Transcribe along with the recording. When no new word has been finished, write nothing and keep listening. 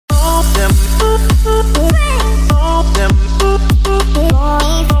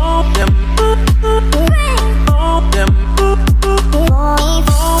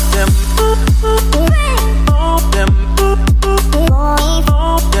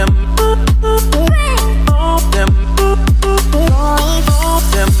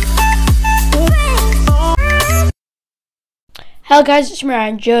Hello guys, it's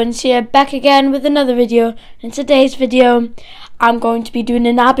Ryan Jones here, back again with another video. In today's video, I'm going to be doing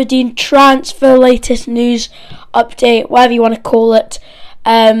an Aberdeen transfer latest news update, whatever you want to call it.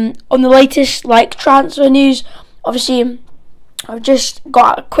 On the latest transfer news, obviously I've just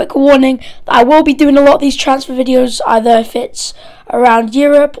got a quick warning that I will be doing a lot of these transfer videos, either if it's around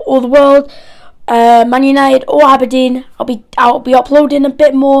Europe or the world, Man United or Aberdeen. I'll be uploading a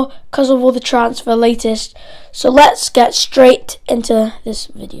bit more because of all the transfer latest. So let's get straight into this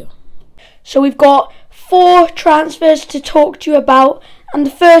video. So we've got 4 transfers to talk to you about, and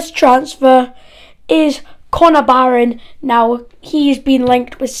the first transfer is Conor Barron. Now he's been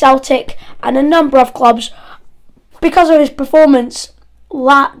linked with Celtic and a number of clubs because of his performance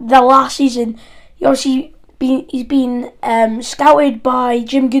the last season. He's been scouted by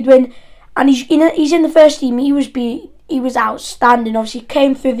Jim Goodwin, and he's in the first team. He was outstanding. Obviously,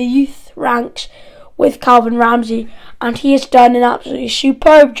 came through the youth ranks with Calvin Ramsey, and he has done an absolutely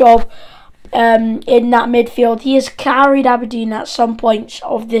superb job in that midfield. He has carried Aberdeen at some points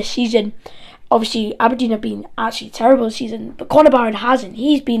of this season. Obviously, Aberdeen have been actually terrible this season, but Conor Barron hasn't.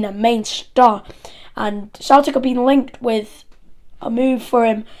 He's been a main star, and Celtic have been linked with a move for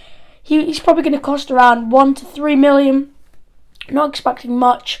him. He's probably going to cost around 1 to 3 million. Not expecting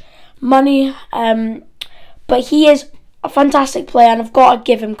much money, but he is a fantastic player, and I've got to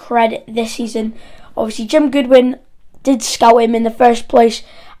give him credit this season. Obviously, Jim Goodwin did scout him in the first place,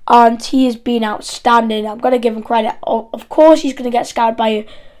 and he has been outstanding. I'm going to give him credit. Of course, he's going to get scouted by.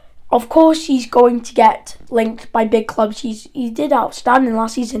 Of course, he's going to get linked by big clubs. He did outstanding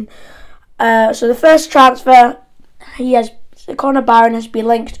last season. So the first transfer, Conor Barron has been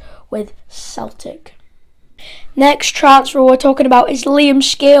linked with Celtic. Next transfer we're talking about is Liam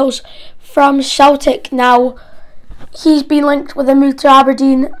Scales from Celtic. Now he's been linked with a move to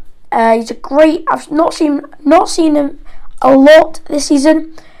Aberdeen. He's a great. I've not seen him a lot this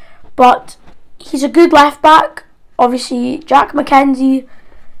season, but he's a good left back. Obviously, Jack McKenzie,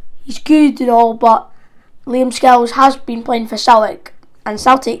 he's good and all, but Liam Scales has been playing for Celtic, and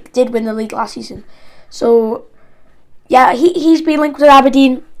Celtic did win the league last season. So yeah, he's been linked with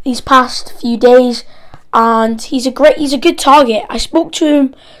Aberdeen these past few days, and he's a good target. I spoke to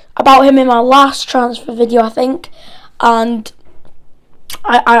him about him in my last transfer video, I think, and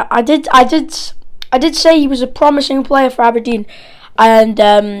I did say he was a promising player for Aberdeen, and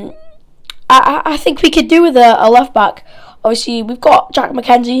I think we could do with a left back. Obviously, we've got Jack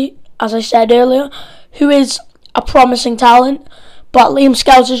McKenzie, as I said earlier, who is a promising talent, but Liam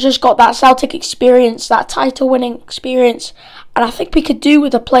Scales has just got that Celtic experience, that title-winning experience, and I think we could do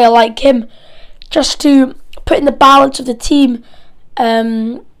with a player like him, just to put in the balance of the team.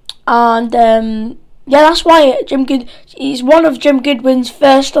 Yeah, that's why he's one of Jim Goodwin's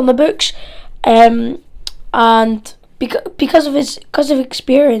first on the books, and because of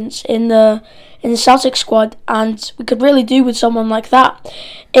experience in the Celtic squad, and we could really do with someone like that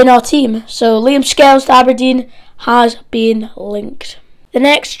in our team. So Liam Scales to Aberdeen has been linked. The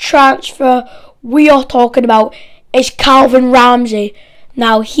next transfer we are talking about is Calvin Ramsey.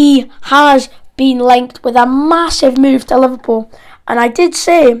 Now he has been linked with a massive move to Liverpool, and I did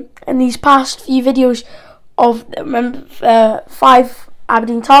say in these past few videos of 5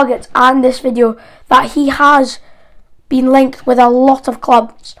 Aberdeen targets and this video that he has been linked with a lot of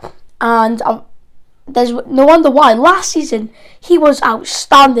clubs, and there's no wonder why. Last season he was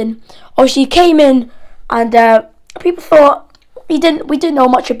outstanding. Obviously he came in, and people thought we didn't know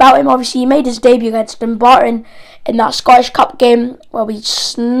much about him. Obviously he made his debut against Dumbarton in that Scottish Cup game where we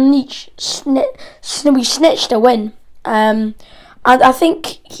snitched a win, and I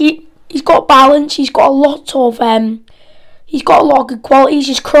think he's got balance. He's got a lot of good qualities.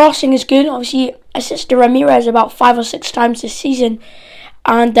 His crossing is good. Obviously assisted Ramirez about 5 or 6 times this season,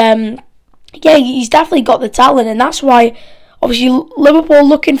 and yeah, he's definitely got the talent, and that's why obviously Liverpool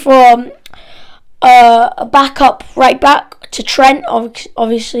looking for a backup right back to Trent.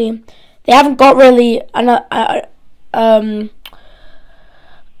 Obviously they haven't got really a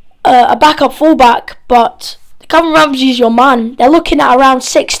backup fullback, but Calvin Ramsey's your man. They're looking at around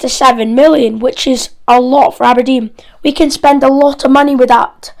 6 to 7 million, which is a lot for Aberdeen. We can spend a lot of money with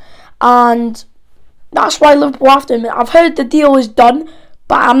that, and that's why Liverpool after him. I've heard the deal is done,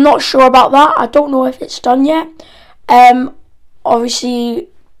 but I'm not sure about that. I don't know if it's done yet. Obviously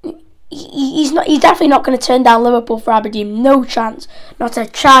he's definitely not going to turn down Liverpool for Aberdeen. No chance. Not a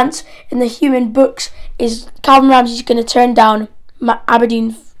chance in the human books is Calvin Ramsey's going to turn down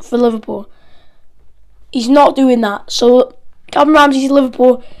Aberdeen for Liverpool. He's not doing that. So Calvin Ramsey's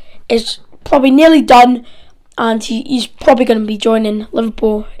Liverpool is probably nearly done, and he's probably going to be joining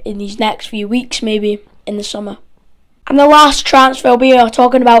Liverpool in these next few weeks, maybe in the summer. And the last transfer we are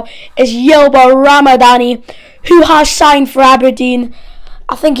talking about is Yilba Ramadani, who has signed for Aberdeen.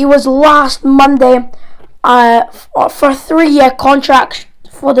 I think it was last Monday for a 3-year contract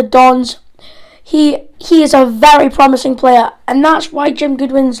for the Dons. He is a very promising player, and that's why Jim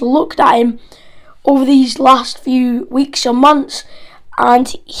Goodwin's looked at him over these last few weeks or months.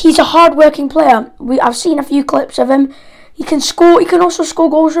 And he's a hard-working player. I've seen a few clips of him. He can score. He can also score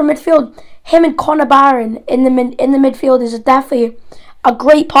goals from midfield. Him and Conor Barron in the midfield is definitely a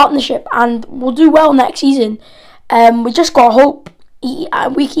great partnership, and will do well next season. We just got to hope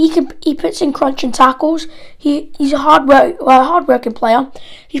he puts in crunching tackles. He's a hard-working player.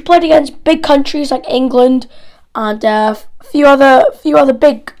 He's played against big countries like England and a few other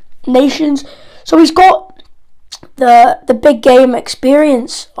big nations. So he's got the big game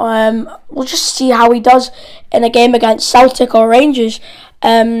experience. We'll just see how he does in a game against Celtic or Rangers,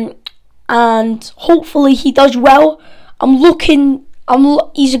 and hopefully he does well.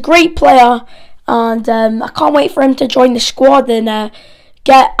 He's a great player, and I can't wait for him to join the squad and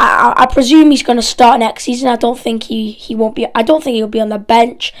I presume he's going to start next season. I don't think he won't be. I don't think he'll be on the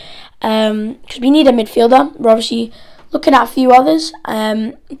bench, because we need a midfielder. We're obviously looking at a few others,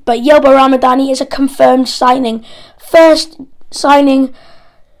 but Yilba Ramadani is a confirmed signing. First signing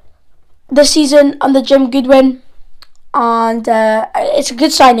this season under Jim Goodwin, and it's a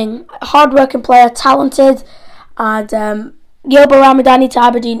good signing. Hard-working player, talented, and Yilba Ramadani to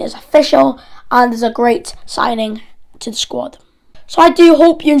Aberdeen is official and is a great signing to the squad. So I do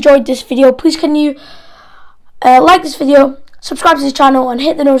hope you enjoyed this video. Please can you like this video, subscribe to the channel, and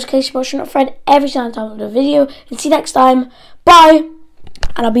hit the notification bell so you're notified every time I upload a video. And see you next time. Bye.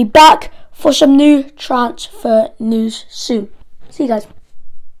 And I'll be back for some new transfer news soon. See you guys.